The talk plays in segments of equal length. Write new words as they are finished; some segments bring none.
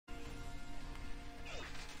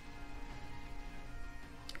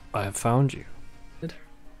I have found you.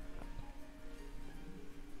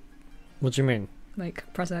 What do you mean? Like,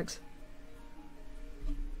 press X.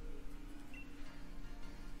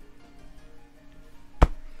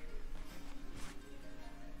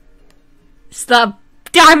 It's that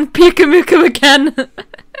damn Pikamuku again!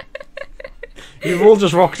 You've all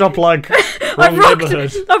just rocked up like I've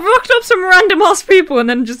rocked up some random ass people and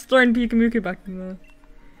then just thrown Pikamuku back in there.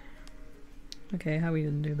 Okay, how are we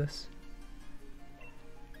gonna do this?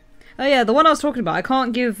 Oh yeah, the one I was talking about. I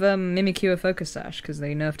can't give Mimikyu a focus sash because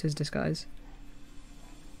they nerfed his disguise.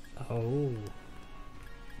 Oh.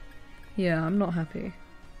 Yeah, I'm not happy.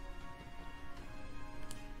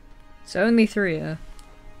 So only 3, yeah?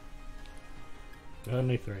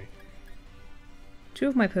 Only 3. 2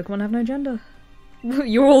 of my Pokemon have no gender.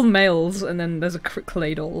 You're all males, and then there's a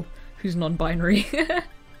clay doll who's non-binary.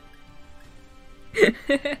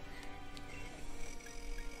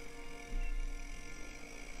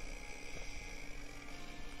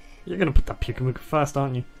 You're gonna put that Pikamuku first,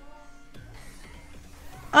 aren't you?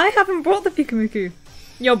 I haven't brought the Pikamuku.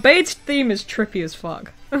 Your Bade's theme is trippy as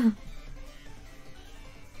fuck. And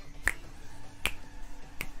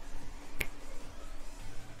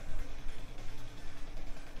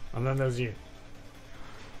then there's you.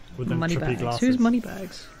 With them trippy Moneybags. glasses. Who's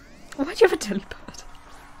Moneybags? Why'd you have a Delibird?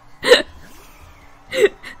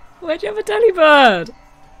 Why'd you have a Delibird?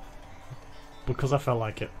 Because I felt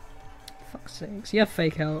like it. Fuck's sakes. You have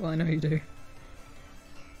Fake Out, I know you do.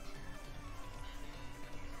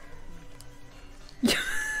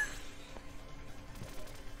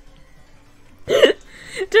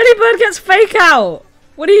 Delibird gets Fake Out!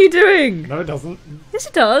 What are you doing? No, it doesn't. Yes,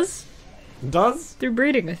 it does. It does? Through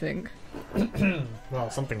breeding, I think. Well,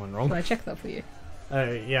 something went wrong. Can I check that for you?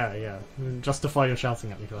 Yeah. Justify your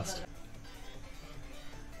shouting at me first.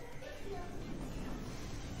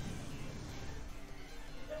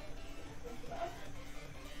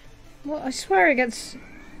 Well, I swear it gets...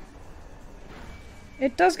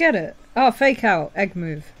 It does get it. Oh, Fake Out. Egg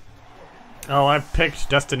move. Oh, I picked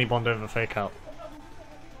Destiny Bond over Fake Out.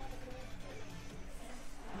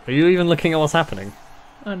 Are you even looking at what's happening?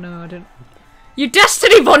 Oh no, I didn't. You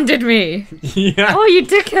Destiny Bonded me! Yeah! Oh, you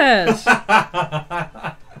dickhead!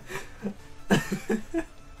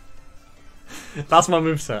 That's my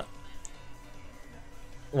moveset.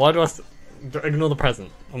 Why do I ignore the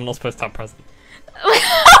present? I'm not supposed to have present. Why'd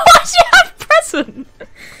you have present?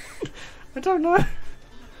 I don't know.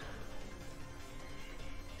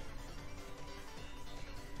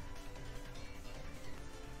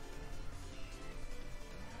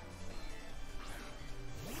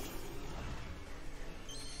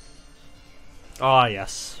 Ah,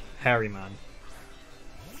 yes. Hairy man.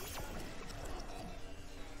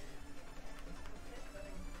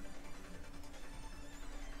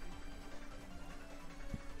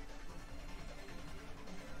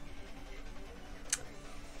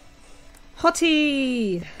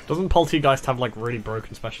 Hottie! Doesn't Poltegeist have like really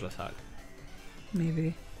broken special attack?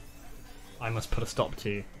 Maybe. I must put a stop to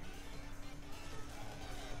you.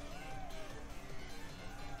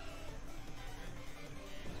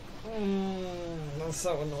 That's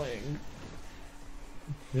so annoying.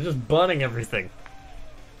 You're just burning everything.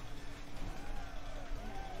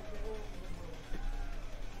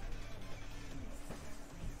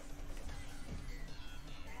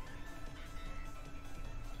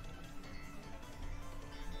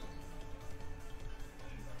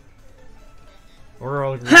 We're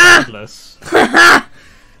all regardless.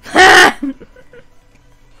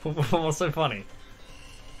 What's so funny?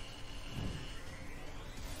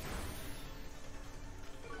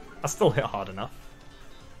 I still hit hard enough.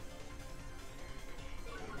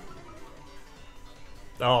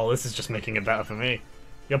 Oh, this is just making it better for me.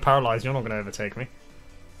 You're paralyzed, you're not going to overtake me.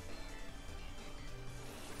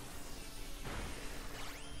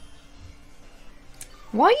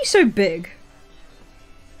 Why are you so big?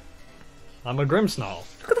 I'm a Grimmsnarl.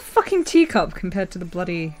 Look at the fucking teacup compared to the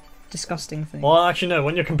bloody disgusting thing. Well, actually no,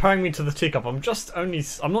 when you're comparing me to the teacup, I'm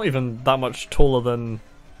not even that much taller than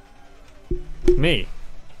me.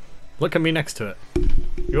 Look at me next to it.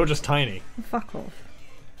 You're just tiny. Fuck off.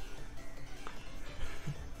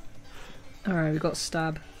 Alright, we got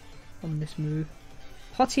Stab on this move.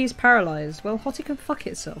 Hottie's paralyzed. Well, Hottie can fuck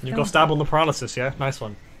itself. You've got Stab on the paralysis, yeah? Nice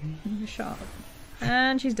one. Shut up.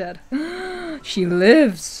 And she's dead. She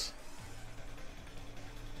lives!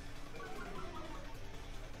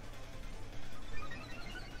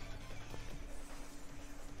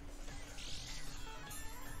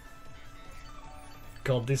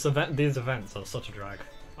 God, these events are such a drag.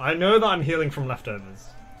 I know that I'm healing from leftovers.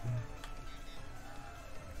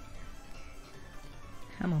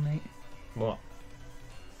 Come on, mate. What?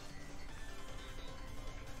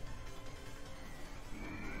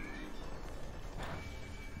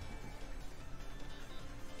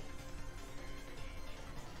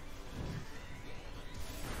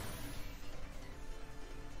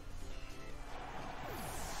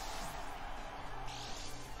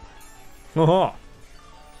 Haha.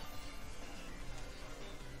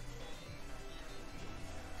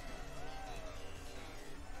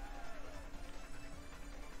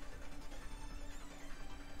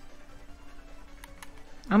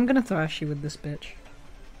 I'm gonna thrash you with this bitch.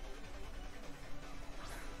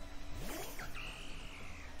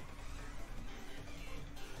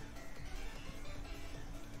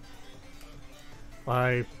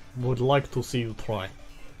 I would like to see you try.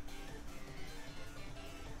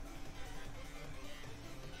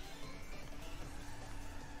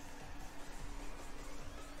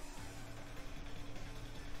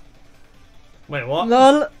 Wait, what?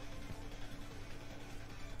 LOL!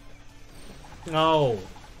 Oh.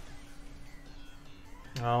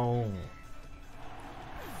 Oh.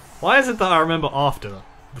 Why is it that I remember after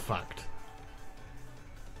the fact?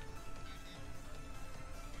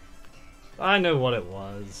 I know what it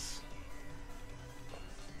was.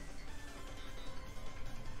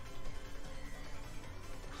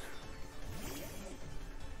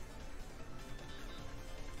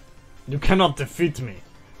 You cannot defeat me.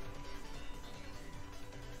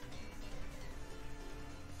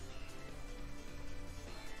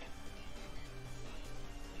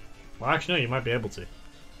 Well, actually, no, you might be able to.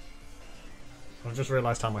 I've just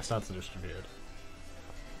realised how my stats are distributed.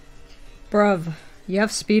 Bruv, you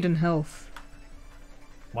have speed and health.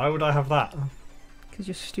 Why would I have that? Because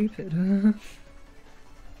you're stupid.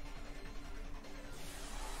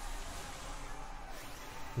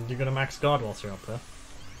 You're gonna max guard whilst you're up there.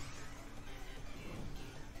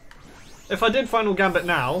 If I did Final Gambit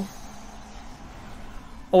now,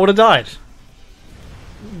 I would have died.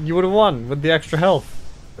 You would have won with the extra health.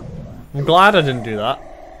 I'm glad I didn't do that.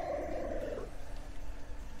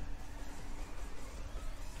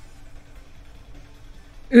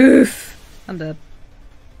 Oof! I'm dead.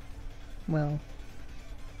 Well.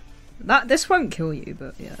 This won't kill you,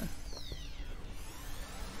 but yeah.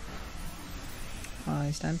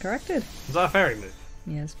 I stand corrected. Is that a fairy move?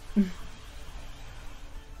 Yes.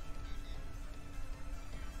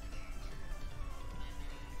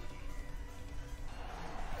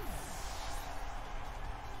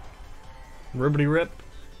 Ribbity rip.